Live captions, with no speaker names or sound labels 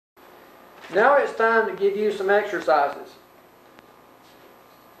Now it's time to give you some exercises.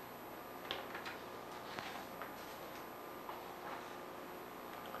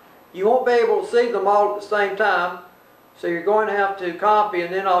 You won't be able to see them all at the same time, so you're going to have to copy,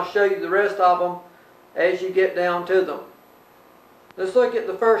 and then I'll show you the rest of them as you get down to them. Let's look at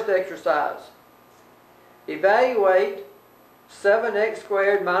the first exercise. Evaluate 7x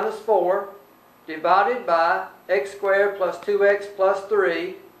squared minus 4 divided by x squared plus 2x plus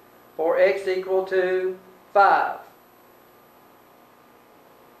 3 for x equal to 5.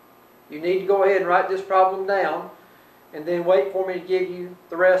 You need to go ahead and write this problem down and then wait for me to give you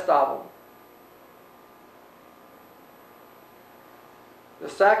the rest of them. The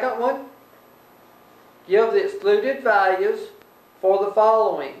second one, give the excluded values for the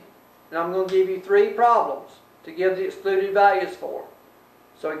following. And I'm going to give you 3 problems to give the excluded values for.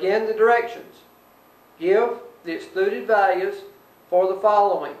 So again, the directions. Give the excluded values for the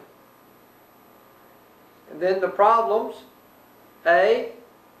following. And then the problems, A,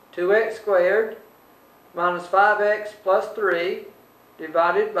 2x squared minus 5x plus 3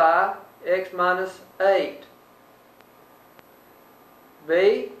 divided by x minus 8.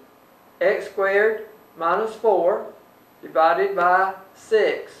 B, x squared minus 4 divided by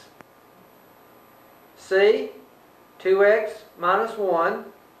 6. C, 2x minus 1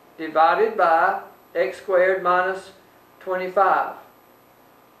 divided by x squared minus 25.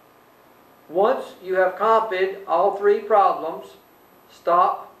 Once you have copied all 3 problems,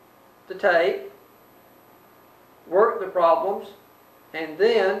 stop the tape, work the problems, and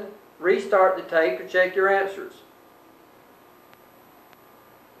then restart the tape to check your answers.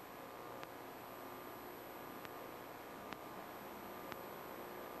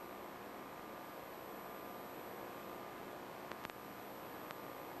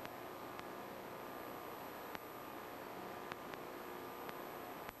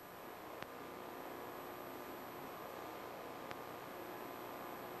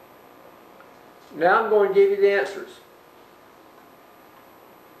 Now I'm going to give you the answers.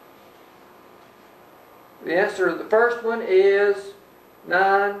 The answer to the first one is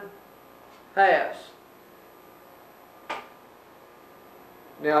 9 halves.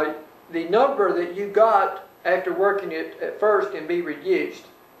 Now, the number that you got after working it at first can be reduced.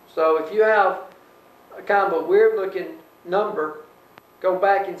 So if you have a kind of a weird looking number, go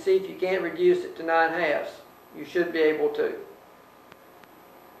back and see if you can't reduce it to 9 halves. You should be able to.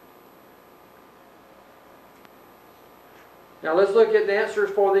 Now let's look at the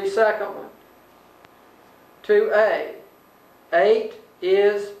answers for the second one. 2A. 8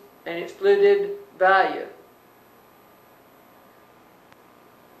 is an excluded value.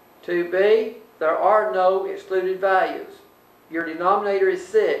 2B. There are no excluded values. Your denominator is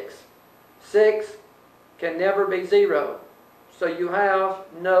 6. 6 can never be 0. So you have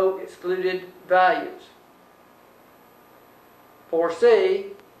no excluded values. For C,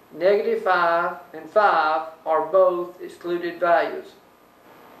 negative 5 and 5 are both excluded values.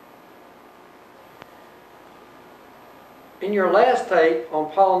 In your last tape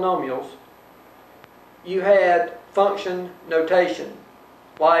on polynomials, you had function notation,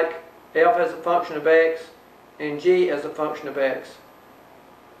 like f as a function of x and g as a function of x.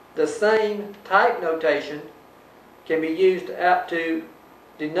 The same type notation can be used to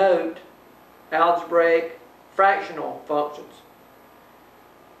denote algebraic fractional functions.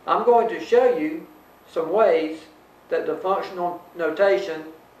 I'm going to show you some ways that the functional notation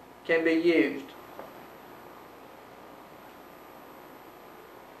can be used.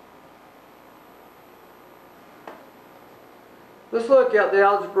 Let's look at the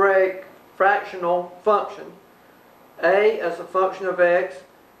algebraic fractional function. A as a function of x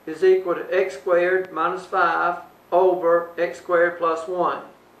is equal to x squared minus 5 over x squared plus 1.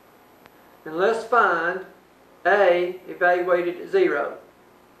 And let's find A evaluated at 0.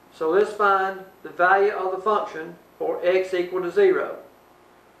 So let's find the value of the function for x equal to 0.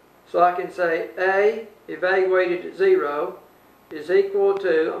 So I can say A evaluated at 0 is equal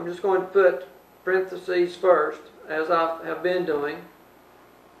to, I'm just going to put parentheses first, as I have been doing.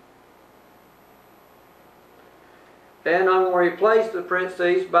 And I'm going to replace the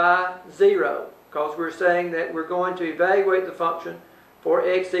parentheses by 0, because we're saying that we're going to evaluate the function for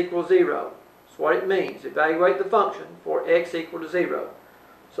x equals 0. That's what it means, evaluate the function for x equal to 0.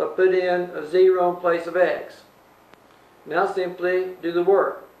 So I put in a 0 in place of x. Now simply do the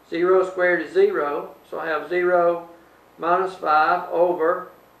work. 0 squared is 0, so I have 0 minus 5 over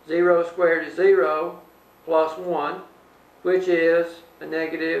 0 squared is 0 plus 1, which is a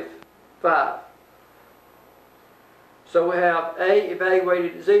negative 5. So we have A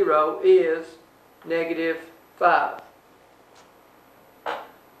evaluated at 0 is negative 5.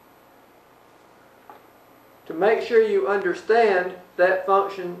 To make sure you understand that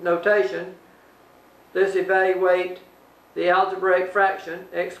function notation, let's evaluate the algebraic fraction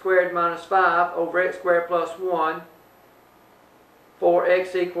x squared minus 5 over x squared plus 1 for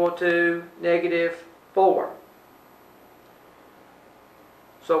x equal to negative 4.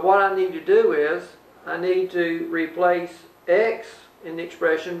 So what I need to do is I need to replace x in the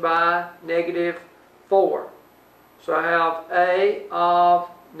expression by negative 4. So I have a of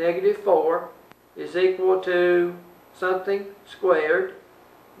negative 4 is equal to something squared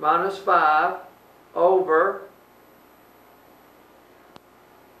minus 5 over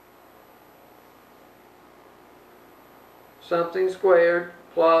something squared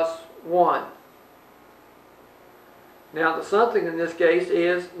plus 1. Now the something in this case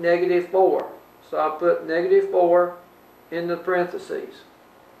is negative 4. So I'll put negative 4 in the parentheses.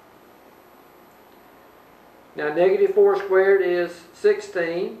 Now negative 4 squared is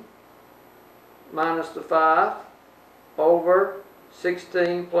 16 minus the 5 over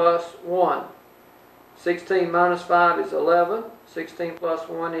 16 plus 1. 16 minus 5 is 11. 16 plus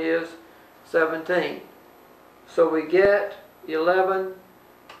 1 is 17. So we get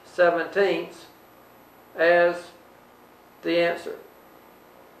 11/17 as the answer.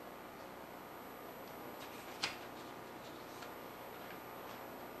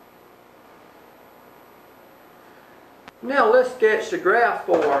 Now let's sketch the graph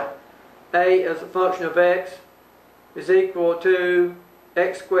for a as a function of x is equal to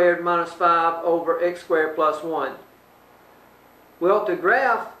x squared minus 5 over x squared plus 1. Well, to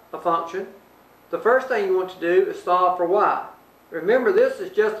graph a function, the first thing you want to do is solve for y. Remember, this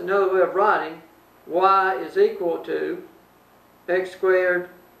is just another way of writing y is equal to x squared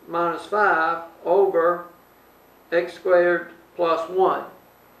minus 5 over x squared plus 1.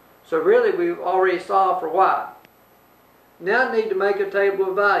 So really we've already solved for y. Now I need to make a table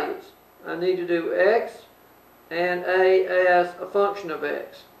of values. I need to do x and a as a function of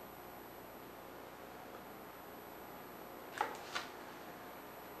x.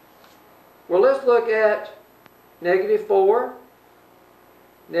 Well, let's look at negative 4,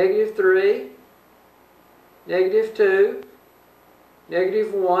 negative 3, negative 2,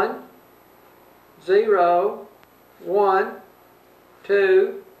 negative 1, 0, 1,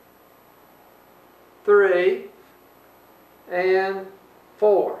 2, 3, and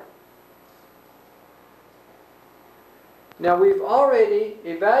 4. Now we've already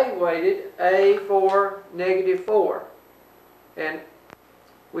evaluated a for negative 4. And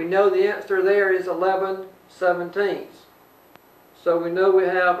we know the answer there is 11/17. So we know we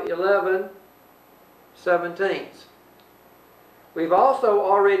have 11/17. We've also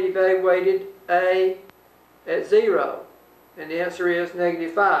already evaluated a at 0. And the answer is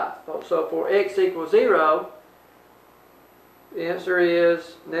negative 5. So for x equals 0, the answer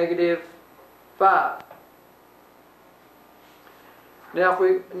is negative 5. Now if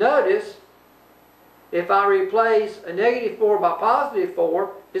we notice, if I replace a negative 4 by positive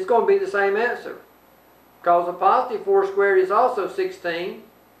 4, it's going to be the same answer. Because a positive 4 squared is also 16.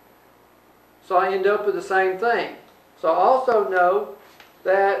 So I end up with the same thing. So I also know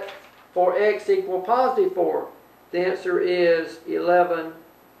that for x equal positive 4, the answer is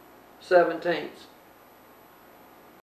 11/17.